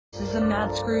This is a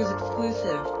Mad Screws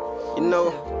exclusive. You know,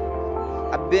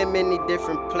 I've been many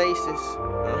different places,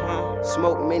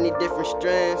 smoked many different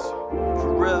strands,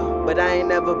 for real. But I ain't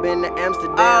never been to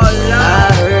Amsterdam.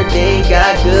 I heard they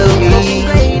got good weed,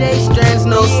 grade A strands,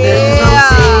 no stems,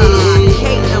 no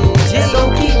seeds. Just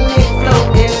gon' keep me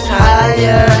floating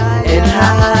higher and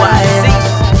higher.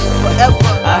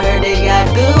 I heard they got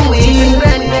good weed,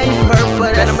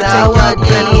 but that's how I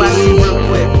need.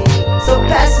 So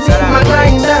pass me my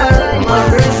grinder, my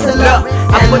FREESTYLE,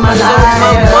 and my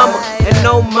lighter. And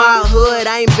on my hood,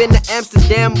 I ain't been to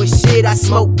Amsterdam, but shit, I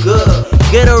smoke good.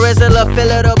 Get a Rizla,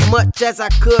 fill it up much as I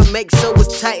could. Make sure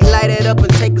it's tight, light it up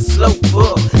and take a slow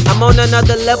pull. I'm on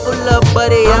another level up,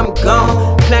 buddy, I'm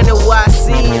gone. Planet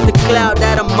YC is the cloud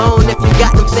that I'm on. If you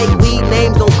got them fake weed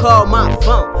names, don't call my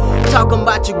phone. Talking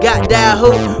about you got that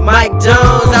who? Mike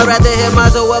Jones. I'd rather hit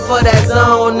myself up for that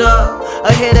zone up.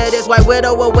 Ahead of this white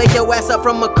widow will wake your ass up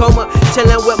from a coma.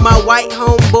 Chillin' with my white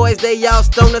homeboys, they all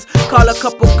stoners. Call a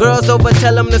couple girls over,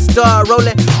 tell them to start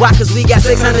rolling. Why? Cause we got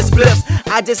 600 spliffs.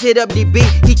 I just hit up DB,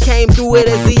 he came through with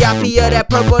a ZIP of that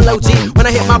purple OG. When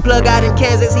I hit my plug out in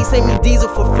Kansas, he sent me diesel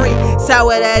for free.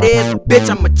 Sour that is, bitch,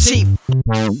 I'm a chief.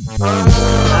 I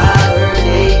heard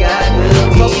they got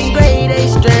good weed, grade A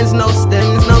strands, no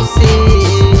stems, no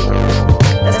seeds.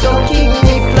 That's gon' keep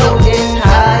me floating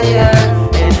higher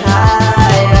and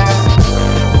higher.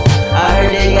 I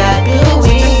heard they got good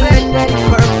weed, that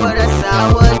purple, that's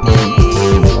our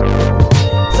deed.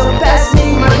 So pass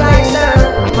me my grinder,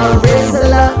 my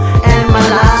FREESTYLE, and my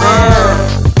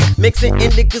lighter. Mixing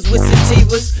indicas with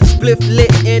sativas, spliff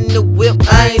lit in the whip,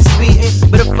 I ain't speeding.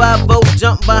 But if I vote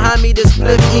jump behind me, the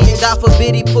spliff eating. God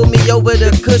forbid he pull me over, the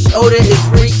kush odor is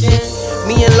reeking.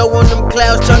 Me and low on them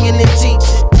clouds, chugging and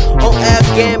teaching. On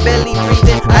Afghan, belly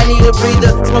breathing, I need a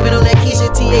breather. Smoking on that Keisha,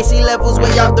 THC levels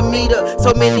way out the meter.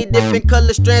 So many different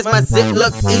color strands, my zip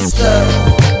look Easter.